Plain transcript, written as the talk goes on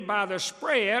by the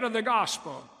spread of the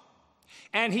gospel.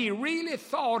 And he really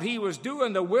thought he was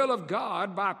doing the will of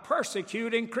God by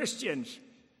persecuting Christians.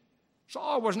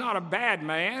 Saul was not a bad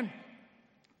man,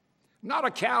 not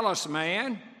a callous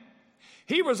man.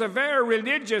 He was a very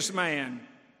religious man.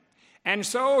 And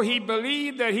so he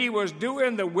believed that he was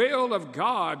doing the will of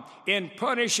God in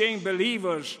punishing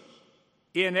believers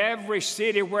in every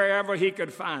city wherever he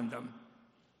could find them.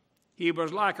 He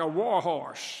was like a war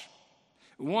horse,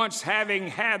 once having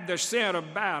had the scent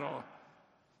of battle,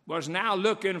 was now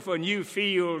looking for new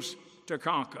fields to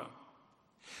conquer.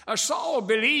 Saul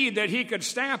believed that he could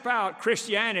stamp out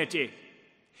Christianity.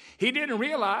 He didn't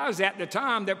realize at the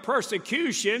time that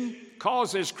persecution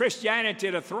causes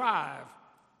Christianity to thrive.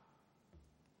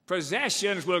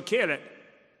 Possessions will kill it,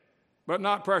 but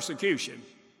not persecution.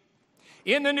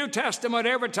 In the New Testament,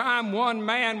 every time one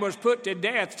man was put to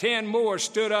death, 10 more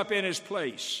stood up in his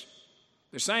place.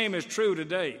 The same is true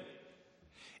today.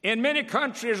 In many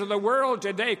countries of the world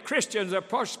today, Christians are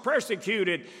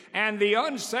persecuted, and the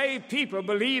unsaved people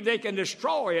believe they can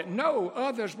destroy it. No,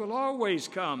 others will always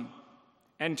come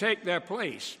and take their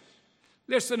place.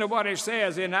 Listen to what it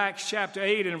says in Acts chapter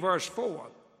 8 and verse 4.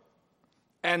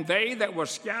 And they that were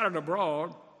scattered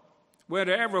abroad went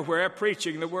everywhere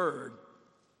preaching the word.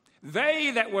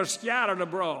 They that were scattered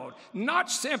abroad, not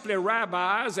simply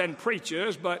rabbis and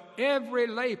preachers, but every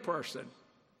layperson.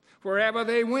 Wherever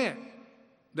they went,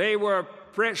 they were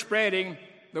spreading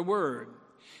the word.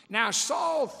 Now,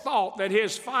 Saul thought that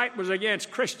his fight was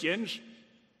against Christians,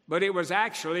 but it was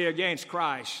actually against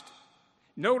Christ.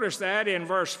 Notice that in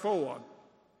verse 4.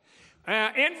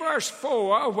 In verse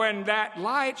 4, when that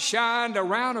light shined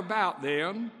around about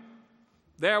them,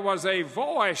 there was a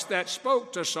voice that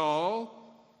spoke to Saul,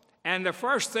 and the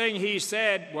first thing he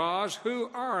said was, "Who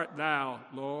art thou,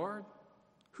 Lord?"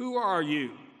 Who are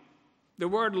you? The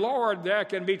word Lord there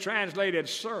can be translated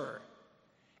sir.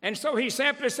 And so he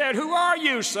simply said, "Who are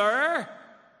you, sir?"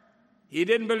 He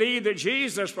didn't believe that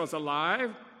Jesus was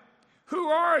alive. "Who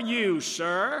are you,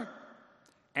 sir?"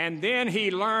 And then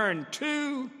he learned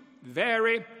two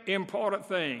very important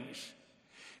things.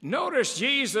 Notice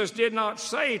Jesus did not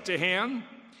say to him,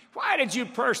 "Why did you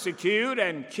persecute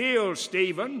and kill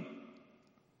Stephen?"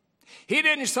 He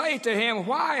didn't say to him,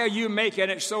 "Why are you making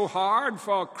it so hard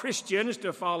for Christians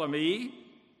to follow me?"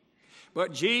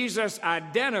 But Jesus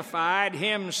identified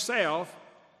himself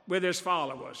with his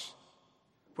followers.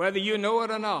 Whether you know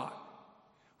it or not,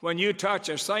 when you touch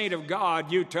a saint of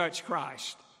God, you touch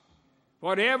Christ.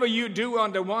 Whatever you do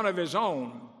unto one of his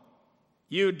own,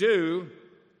 you do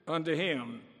unto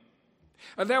him.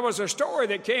 There was a story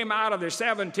that came out of the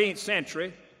 17th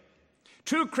century.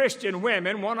 Two Christian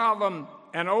women, one of them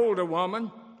an older woman,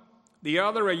 the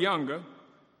other a younger.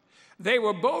 They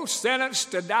were both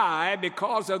sentenced to die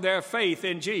because of their faith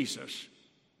in Jesus.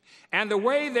 And the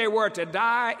way they were to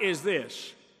die is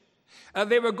this.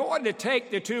 They were going to take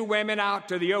the two women out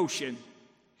to the ocean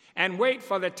and wait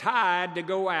for the tide to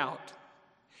go out.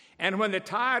 And when the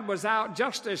tide was out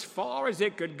just as far as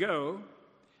it could go,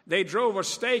 they drove a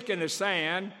stake in the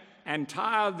sand and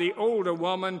tied the older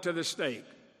woman to the stake.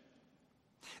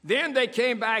 Then they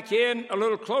came back in a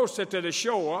little closer to the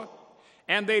shore,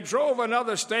 and they drove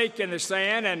another stake in the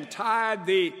sand and tied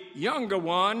the younger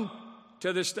one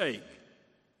to the stake.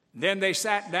 Then they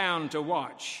sat down to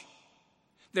watch.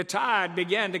 The tide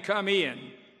began to come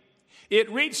in. It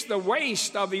reached the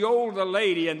waist of the older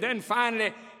lady and then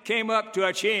finally came up to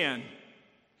her chin.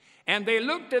 And they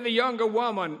looked at the younger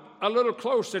woman a little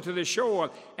closer to the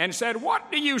shore and said,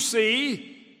 "What do you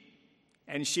see?"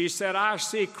 And she said, "I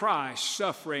see Christ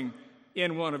suffering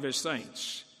in one of his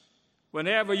saints."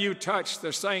 Whenever you touch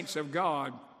the saints of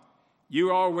God,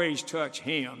 you always touch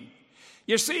him.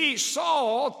 You see,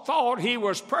 Saul thought he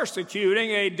was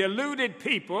persecuting a deluded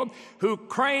people who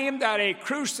claimed that a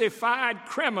crucified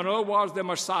criminal was the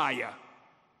Messiah.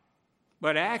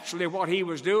 But actually what he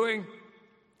was doing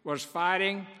was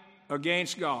fighting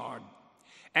against God.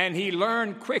 And he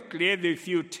learned quickly the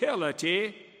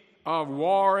futility of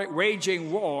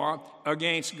waging war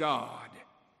against God.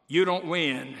 You don't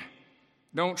win.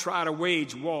 Don't try to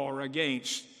wage war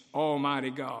against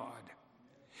Almighty God.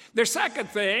 The second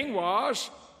thing was,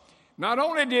 not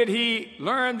only did he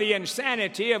learn the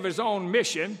insanity of his own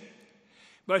mission,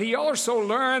 but he also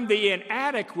learned the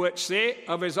inadequacy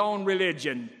of his own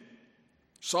religion.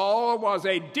 Saul was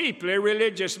a deeply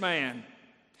religious man.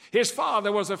 His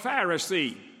father was a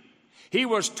Pharisee. He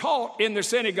was taught in the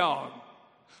synagogue,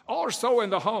 also in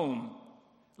the home.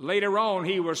 Later on,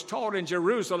 he was taught in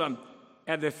Jerusalem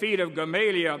at the feet of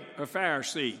Gamaliel, a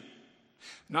Pharisee.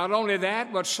 Not only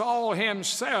that, but Saul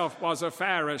himself was a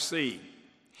Pharisee.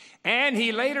 And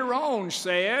he later on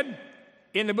said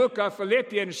in the book of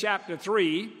Philippians chapter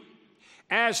 3,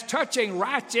 as touching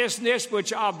righteousness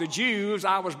which of the Jews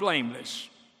I was blameless.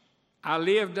 I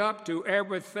lived up to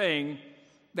everything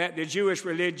that the Jewish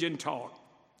religion taught.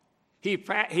 He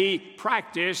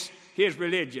practiced his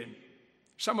religion.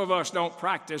 Some of us don't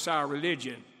practice our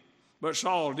religion, but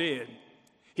Saul did.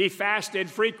 He fasted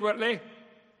frequently.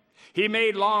 He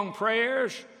made long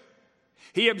prayers.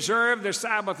 He observed the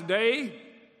Sabbath day.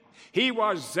 He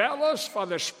was zealous for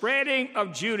the spreading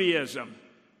of Judaism.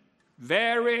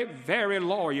 Very, very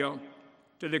loyal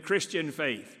to the Christian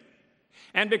faith.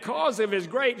 And because of his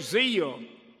great zeal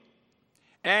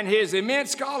and his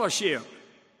immense scholarship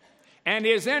and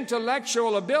his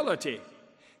intellectual ability,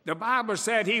 the Bible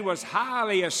said he was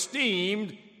highly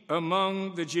esteemed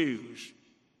among the Jews.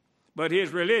 But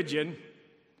his religion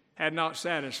had not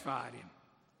satisfied him.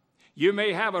 You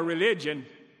may have a religion,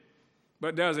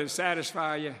 but does it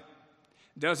satisfy you?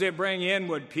 Does it bring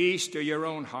inward peace to your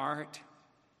own heart?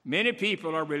 Many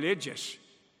people are religious,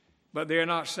 but they're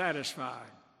not satisfied.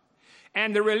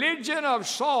 And the religion of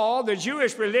Saul, the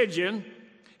Jewish religion,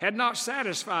 had not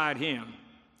satisfied him.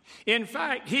 In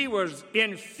fact, he was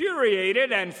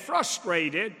infuriated and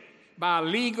frustrated by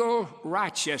legal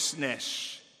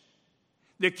righteousness.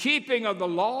 The keeping of the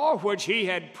law, which he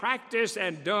had practiced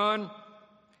and done,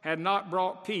 had not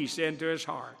brought peace into his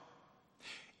heart.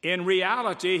 In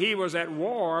reality, he was at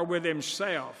war with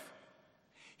himself.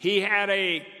 He had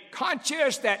a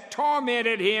conscience that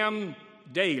tormented him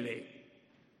daily.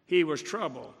 He was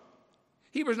troubled.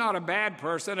 He was not a bad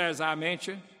person, as I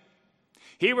mentioned.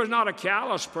 He was not a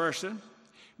callous person,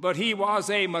 but he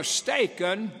was a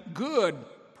mistaken good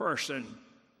person.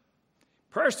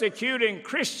 Persecuting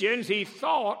Christians he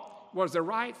thought was the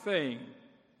right thing,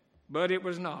 but it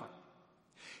was not.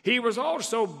 He was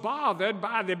also bothered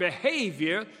by the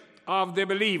behavior of the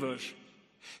believers.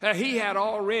 He had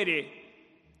already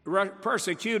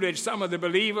persecuted some of the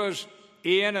believers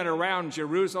in and around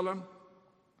Jerusalem.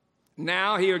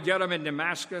 Now he would get them in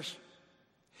Damascus.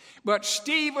 But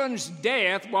Stephen's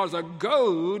death was a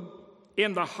goad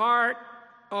in the heart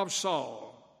of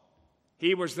Saul.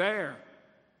 He was there.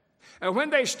 And when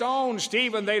they stoned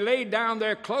Stephen, they laid down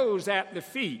their clothes at the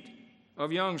feet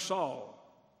of young Saul.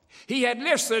 He had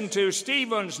listened to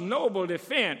Stephen's noble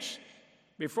defense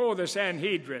before the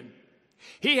Sanhedrin.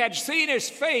 He had seen his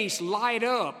face light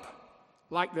up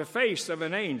like the face of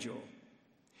an angel.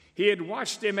 He had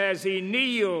watched him as he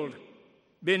kneeled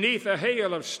beneath a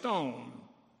hail of stone.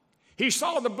 He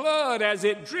saw the blood as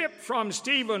it dripped from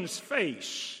Stephen's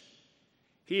face.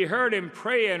 He heard him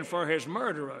praying for his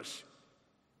murderers.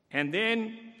 And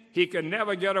then he could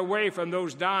never get away from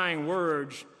those dying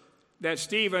words that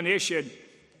Stephen issued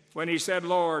when he said,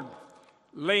 Lord,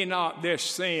 lay not this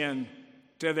sin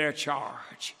to their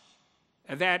charge.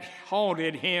 That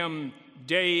haunted him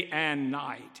day and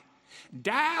night.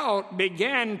 Doubt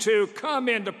began to come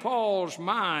into Paul's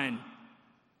mind.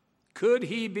 Could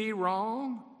he be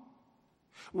wrong?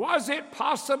 Was it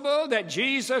possible that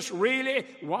Jesus really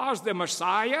was the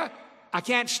Messiah? I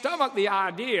can't stomach the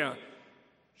idea,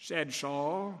 said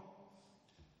Saul.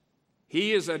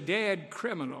 He is a dead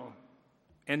criminal,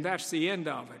 and that's the end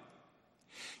of it.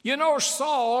 You know,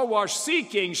 Saul was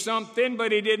seeking something,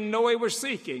 but he didn't know he was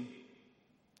seeking.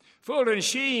 Fulton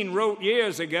Sheen wrote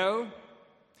years ago,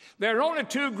 there are only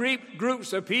two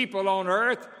groups of people on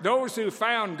earth, those who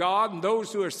found God and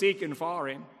those who are seeking for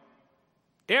him.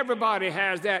 Everybody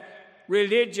has that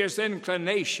religious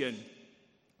inclination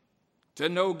to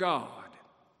know God.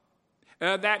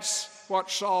 That's what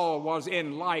Saul was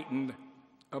enlightened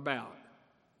about.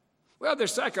 Well, the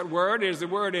second word is the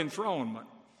word enthronement.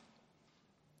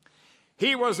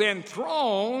 He was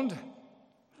enthroned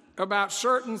about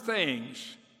certain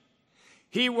things.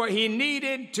 He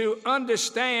needed to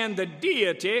understand the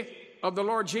deity of the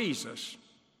Lord Jesus.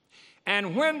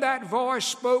 And when that voice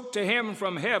spoke to him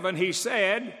from heaven, he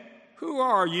said, "Who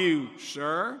are you,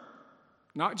 sir?"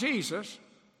 Not Jesus.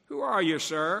 "Who are you,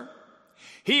 sir?"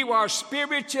 He was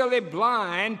spiritually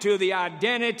blind to the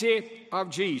identity of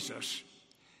Jesus.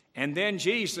 And then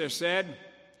Jesus said,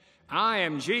 "I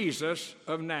am Jesus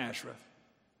of Nazareth."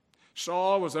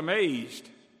 Saul was amazed.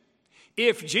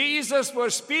 If Jesus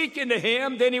was speaking to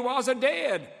him, then he wasn't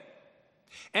dead.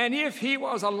 And if he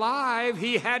was alive,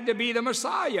 he had to be the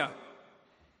Messiah.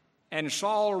 And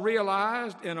Saul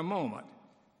realized in a moment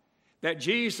that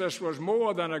Jesus was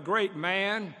more than a great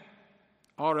man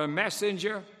or a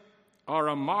messenger or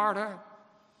a martyr,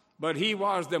 but he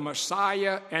was the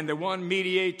Messiah and the one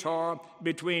mediator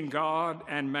between God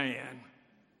and man.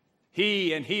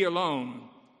 He and he alone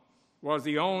was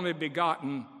the only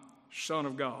begotten Son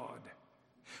of God.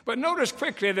 But notice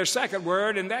quickly the second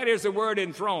word, and that is the word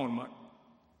enthronement.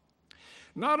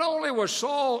 Not only was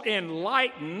Saul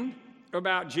enlightened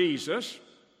about Jesus,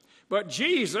 but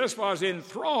Jesus was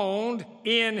enthroned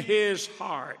in his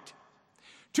heart.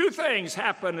 Two things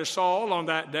happened to Saul on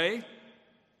that day.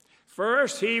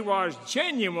 First, he was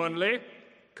genuinely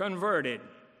converted.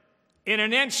 In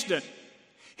an instant,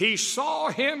 he saw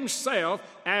himself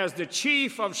as the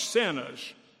chief of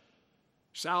sinners.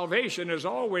 Salvation is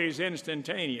always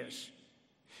instantaneous.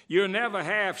 You're never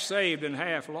half saved and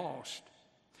half lost.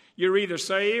 You're either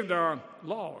saved or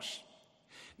lost.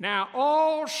 Now,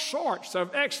 all sorts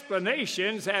of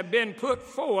explanations have been put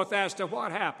forth as to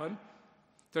what happened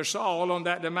to Saul on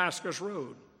that Damascus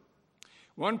road.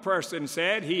 One person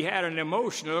said he had an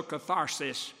emotional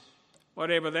catharsis.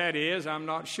 Whatever that is, I'm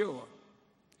not sure.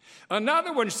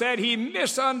 Another one said he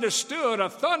misunderstood a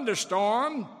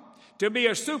thunderstorm to be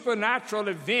a supernatural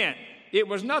event. It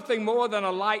was nothing more than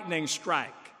a lightning strike.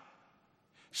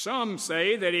 Some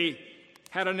say that he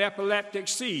had an epileptic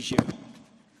seizure,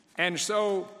 and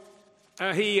so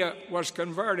he was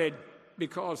converted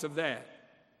because of that.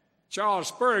 Charles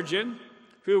Spurgeon,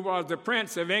 who was the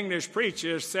prince of English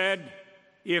preachers, said,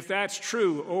 "If that's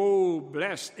true, oh,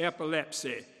 blessed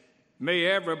epilepsy, may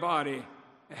everybody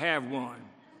have one."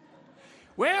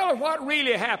 Well, what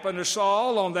really happened to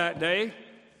Saul on that day?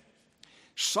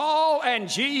 Saul and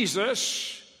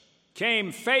Jesus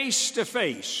came face to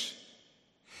face.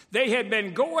 They had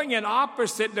been going in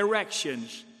opposite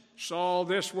directions. Saul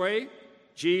this way,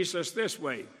 Jesus this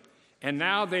way. And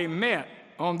now they met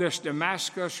on this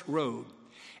Damascus road.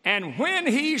 And when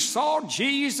he saw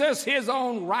Jesus, his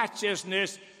own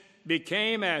righteousness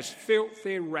became as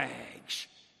filthy rags.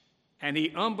 And he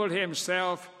humbled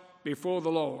himself before the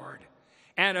Lord.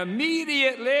 And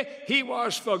immediately he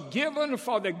was forgiven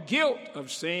for the guilt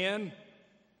of sin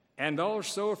and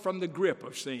also from the grip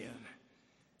of sin.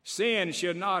 Sin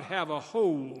should not have a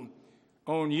hold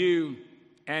on you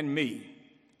and me.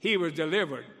 He was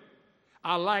delivered.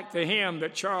 I like the hymn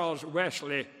that Charles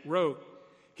Wesley wrote.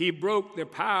 He broke the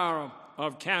power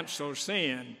of canceled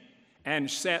sin and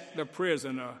set the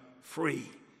prisoner free.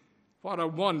 What a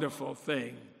wonderful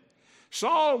thing.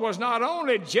 Saul was not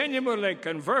only genuinely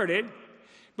converted,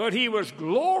 but he was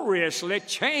gloriously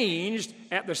changed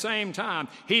at the same time.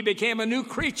 He became a new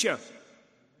creature.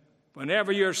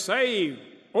 Whenever you're saved,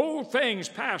 old things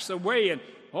pass away and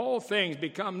all things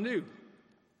become new.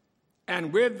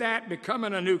 And with that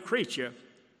becoming a new creature,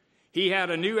 he had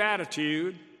a new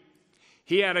attitude,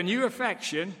 he had a new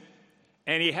affection,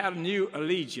 and he had a new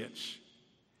allegiance.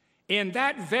 In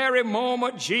that very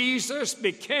moment, Jesus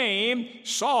became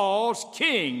Saul's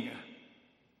king.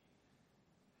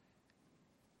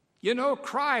 You know,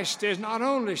 Christ is not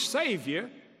only Savior,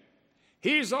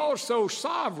 he's also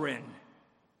sovereign.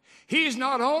 He's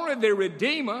not only the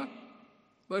Redeemer,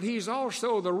 but he's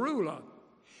also the ruler.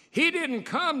 He didn't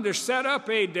come to set up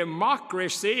a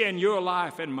democracy in your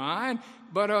life and mine,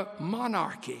 but a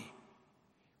monarchy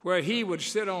where he would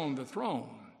sit on the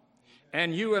throne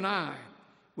and you and I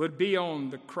would be on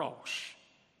the cross.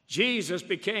 Jesus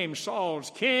became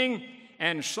Saul's king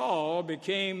and Saul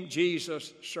became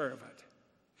Jesus' servant.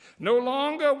 No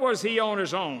longer was he on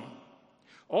his own.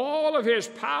 All of his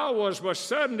powers were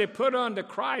suddenly put under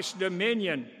Christ's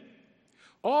dominion.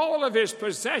 All of his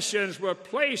possessions were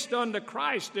placed under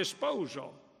Christ's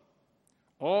disposal.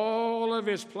 All of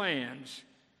his plans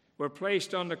were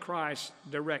placed under Christ's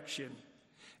direction.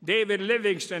 David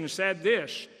Livingstone said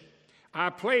this, "I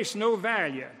place no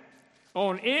value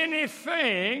on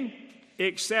anything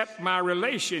except my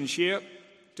relationship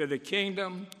to the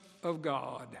kingdom of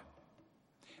God."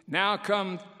 Now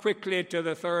come quickly to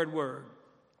the third word.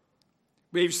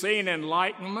 We've seen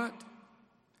enlightenment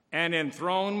and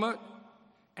enthronement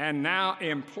and now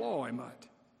employment.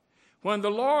 When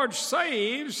the Lord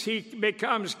saves, he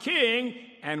becomes king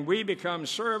and we become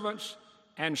servants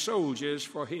and soldiers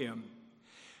for him.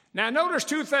 Now notice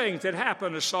two things that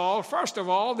happened to Saul. First of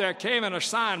all, there came an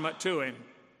assignment to him.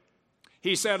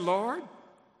 He said, "Lord,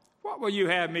 what will you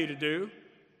have me to do?"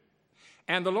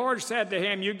 And the Lord said to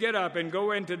him, "You get up and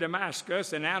go into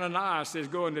Damascus, and Ananias is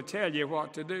going to tell you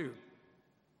what to do."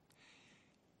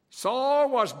 Saul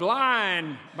was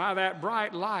blind by that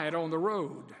bright light on the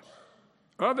road.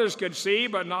 Others could see,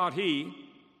 but not he.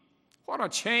 What a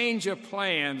change of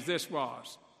plans this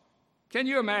was. Can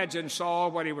you imagine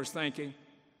Saul, what he was thinking?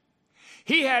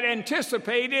 He had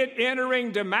anticipated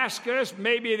entering Damascus,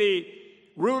 maybe the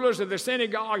rulers of the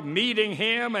synagogue meeting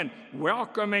him and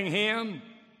welcoming him,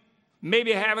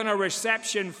 maybe having a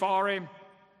reception for him.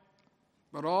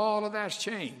 But all of that's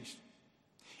changed.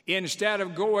 Instead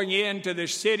of going into the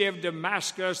city of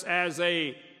Damascus as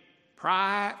a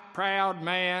proud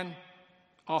man,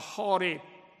 a haughty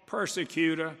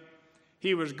persecutor,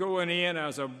 he was going in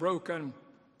as a broken,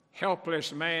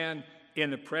 helpless man in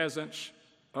the presence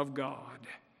of God.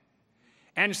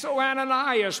 And so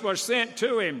Ananias was sent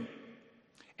to him.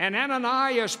 And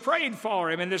Ananias prayed for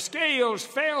him, and the scales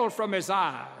fell from his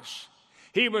eyes.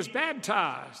 He was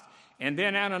baptized. And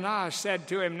then Ananias said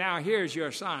to him, now here's your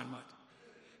assignment.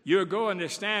 You're going to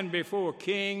stand before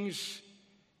kings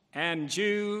and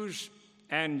Jews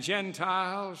and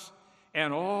Gentiles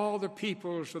and all the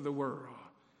peoples of the world.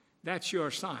 That's your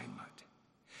assignment.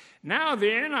 Now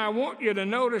then, I want you to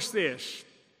notice this.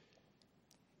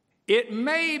 It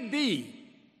may be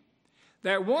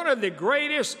that one of the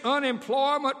greatest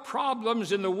unemployment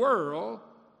problems in the world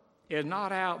is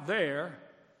not out there,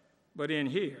 but in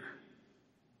here.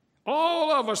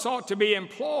 All of us ought to be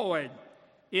employed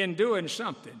in doing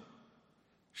something.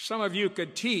 Some of you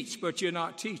could teach, but you're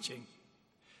not teaching.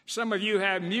 Some of you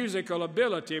have musical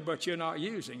ability, but you're not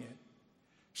using it.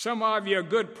 Some of you are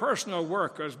good personal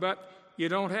workers, but you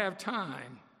don't have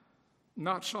time.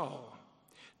 Not Saul.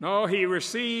 No, he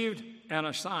received an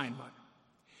assignment.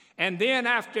 And then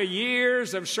after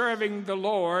years of serving the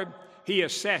Lord, he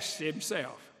assessed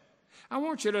himself. I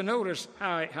want you to notice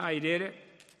how he did it.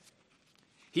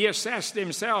 He assessed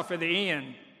himself at the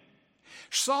end.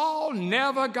 Saul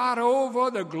never got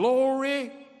over the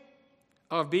glory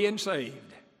of being saved.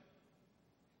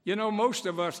 You know, most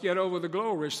of us get over the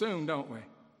glory soon, don't we?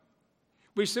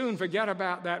 We soon forget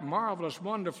about that marvelous,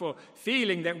 wonderful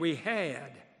feeling that we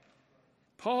had.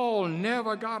 Paul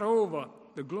never got over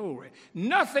the glory.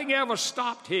 Nothing ever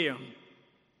stopped him.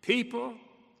 People,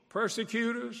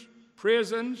 persecutors,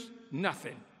 prisons,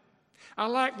 nothing. I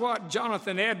like what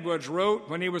Jonathan Edwards wrote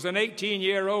when he was an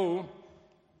 18-year-old.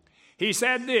 He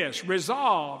said this,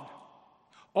 resolved,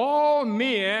 all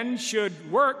men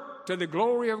should work to the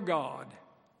glory of God.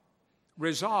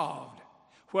 Resolved,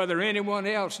 whether anyone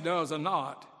else does or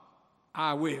not,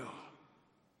 I will.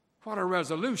 What a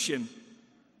resolution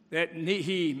that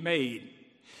he made.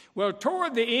 Well,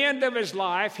 toward the end of his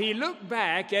life, he looked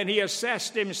back and he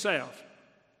assessed himself.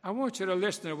 I want you to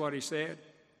listen to what he said.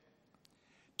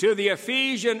 To the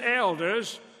Ephesian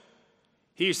elders,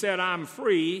 he said, I'm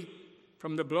free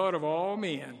from the blood of all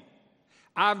men.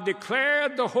 I've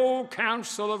declared the whole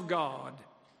counsel of God.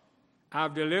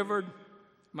 I've delivered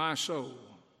my soul.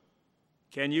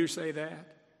 Can you say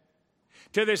that?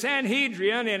 To the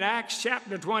Sanhedrin in Acts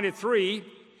chapter 23,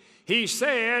 he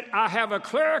said, I have a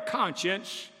clear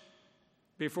conscience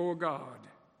before God.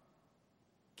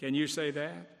 Can you say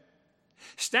that?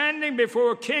 Standing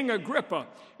before King Agrippa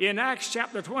in Acts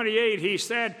chapter 28, he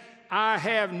said, I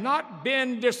have not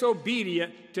been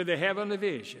disobedient to the heavenly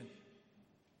vision.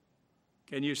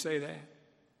 Can you say that?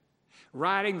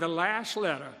 Writing the last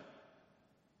letter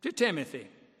to Timothy,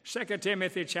 2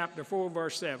 Timothy chapter 4,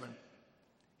 verse 7,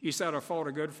 he said, I fought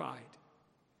a good fight.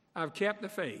 I've kept the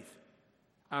faith.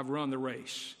 I've run the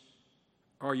race.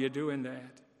 Are you doing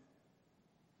that?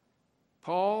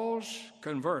 Paul's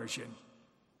conversion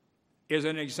is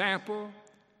an example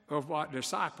of what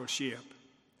discipleship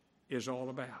is all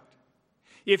about.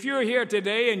 If you're here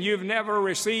today and you've never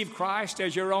received Christ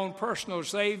as your own personal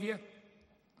Savior,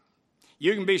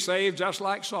 you can be saved just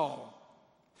like Saul.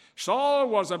 Saul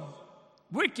was a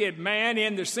wicked man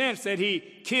in the sense that he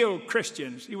killed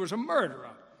Christians. He was a murderer.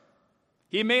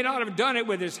 He may not have done it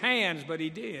with his hands, but he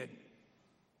did.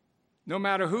 No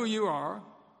matter who you are,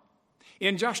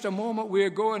 in just a moment we're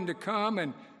going to come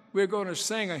and we're going to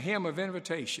sing a hymn of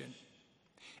invitation.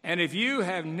 And if you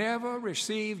have never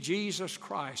received Jesus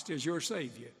Christ as your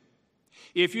Savior,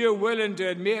 if you're willing to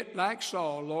admit, like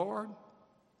Saul, Lord,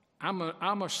 I'm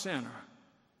a sinner,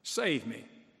 save me.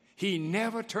 He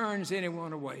never turns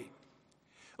anyone away.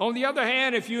 On the other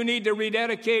hand, if you need to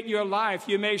rededicate your life,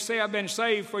 you may say, I've been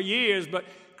saved for years, but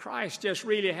Christ just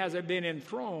really hasn't been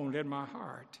enthroned in my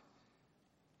heart.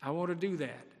 I want to do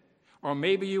that. Or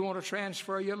maybe you want to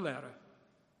transfer your letter,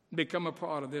 become a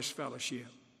part of this fellowship.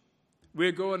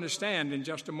 We're going to stand in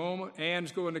just a moment.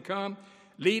 Ann's going to come,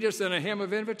 lead us in a hymn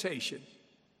of invitation.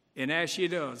 And as she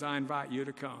does, I invite you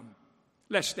to come.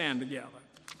 Let's stand together.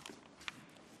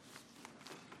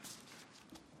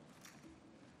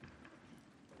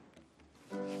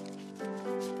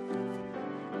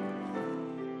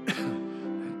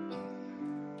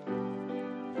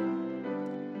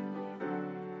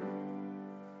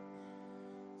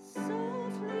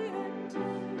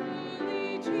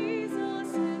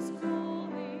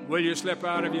 Will you slip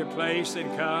out of your place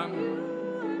and come?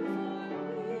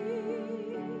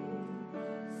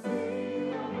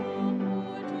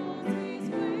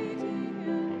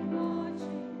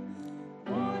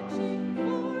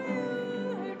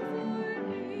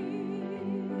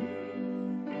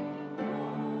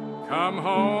 Come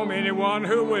home, anyone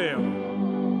who will.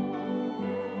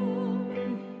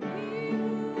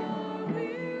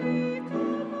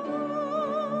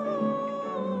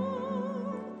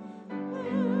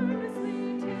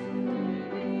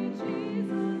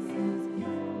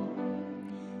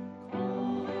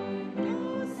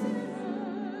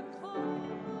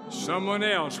 Someone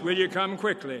else, will you come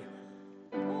quickly?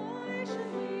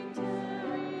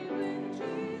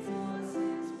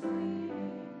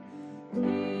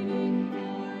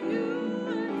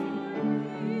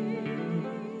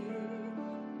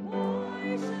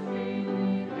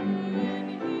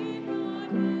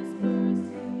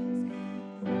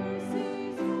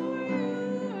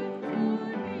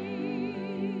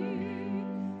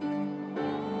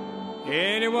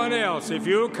 Anyone else, if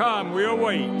you'll come, we'll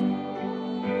wait.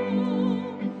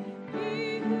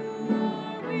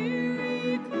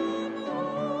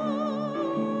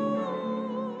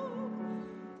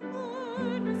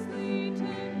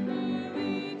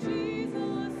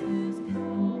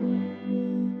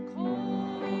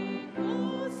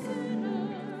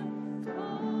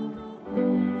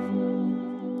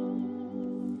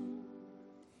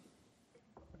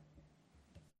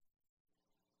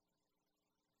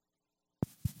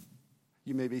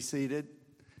 You may be seated.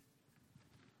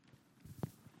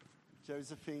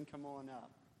 Josephine, come on up.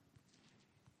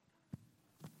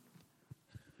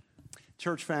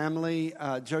 Church family,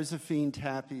 Josephine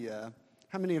Tapia.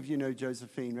 How many of you know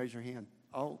Josephine? Raise your hand.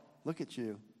 Oh, look at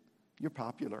you. You're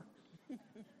popular.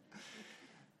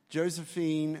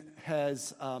 Josephine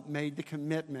has made the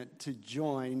commitment to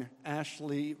join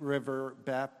Ashley River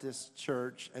Baptist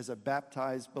Church as a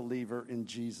baptized believer in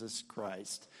Jesus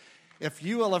Christ. If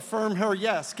you will affirm her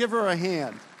yes, give her a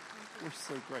hand. We're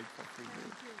so grateful for you.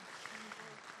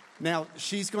 Now,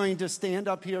 she's going to stand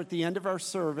up here at the end of our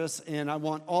service, and I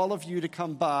want all of you to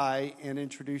come by and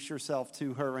introduce yourself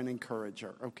to her and encourage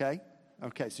her, okay?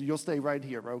 Okay, so you'll stay right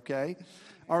here, okay?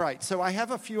 All right, so I have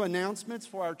a few announcements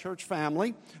for our church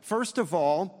family. First of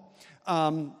all,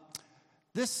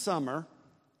 this summer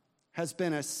has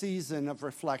been a season of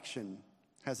reflection,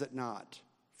 has it not,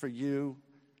 for you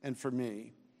and for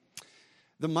me?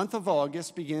 The month of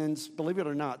August begins, believe it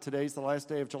or not, today's the last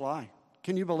day of July.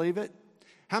 Can you believe it?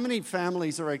 How many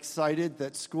families are excited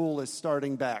that school is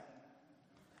starting back?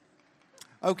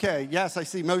 Okay, yes, I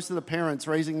see most of the parents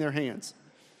raising their hands.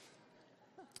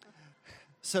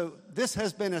 So this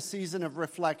has been a season of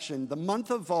reflection. The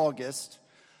month of August,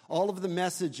 all of the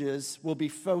messages will be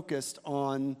focused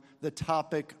on the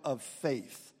topic of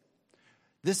faith.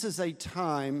 This is a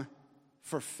time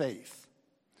for faith.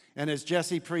 And as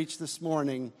Jesse preached this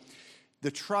morning, the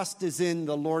trust is in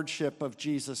the lordship of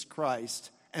Jesus Christ.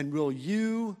 And will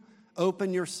you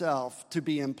open yourself to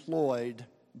be employed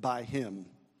by him?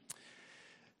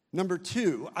 Number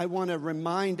 2, I want to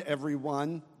remind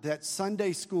everyone that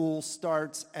Sunday school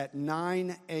starts at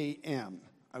 9 a.m.,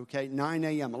 okay, 9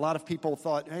 a.m. A lot of people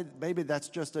thought, hey, maybe that's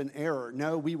just an error.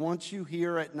 No, we want you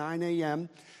here at 9 a.m.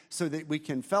 so that we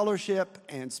can fellowship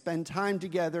and spend time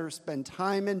together, spend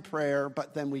time in prayer,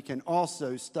 but then we can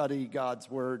also study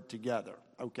God's Word together,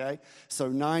 okay? So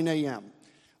 9 a.m.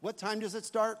 What time does it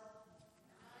start?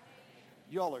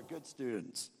 9 Y'all are good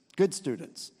students. Good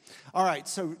students. All right,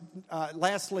 so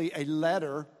lastly, a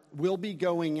letter will be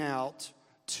going out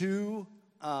to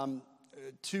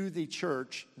the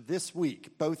church this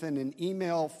week, both in an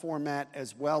email format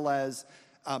as well as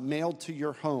mailed to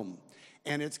your home.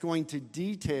 And it's going to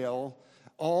detail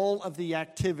all of the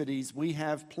activities we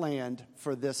have planned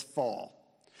for this fall.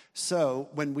 So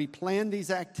when we plan these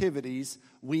activities,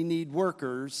 we need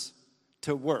workers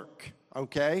to work,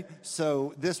 okay?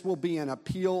 So this will be an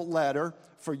appeal letter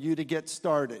for you to get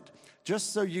started.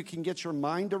 Just so you can get your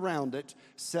mind around it,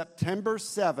 September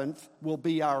 7th will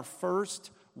be our first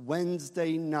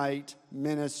Wednesday night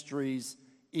ministries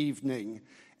evening.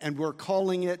 And we're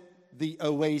calling it the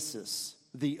Oasis.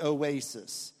 The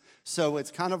Oasis. So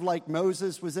it's kind of like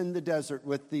Moses was in the desert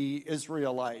with the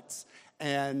Israelites.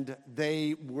 And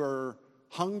they were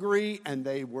hungry and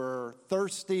they were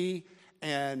thirsty.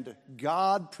 And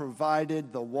God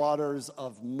provided the waters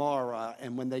of Marah.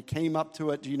 And when they came up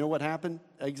to it, do you know what happened?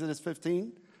 Exodus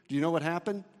 15? Do you know what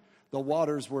happened? The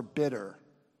waters were bitter.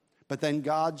 But then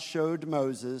God showed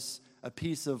Moses a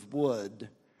piece of wood.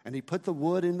 And he put the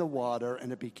wood in the water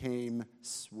and it became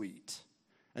sweet.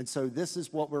 And so this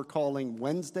is what we're calling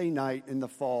Wednesday night in the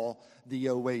fall, the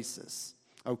Oasis.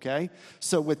 Okay?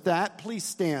 So with that, please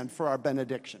stand for our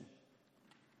benediction.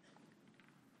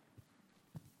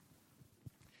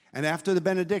 And after the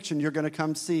benediction, you're going to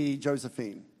come see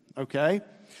Josephine, okay?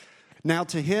 Now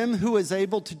to him who is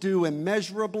able to do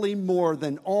immeasurably more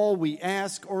than all we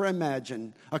ask or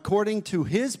imagine, according to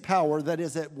his power that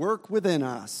is at work within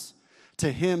us,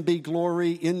 to him be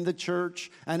glory in the church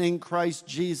and in Christ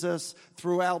Jesus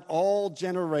throughout all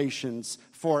generations,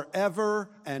 forever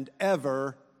and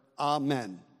ever.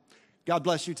 Amen. God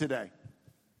bless you today.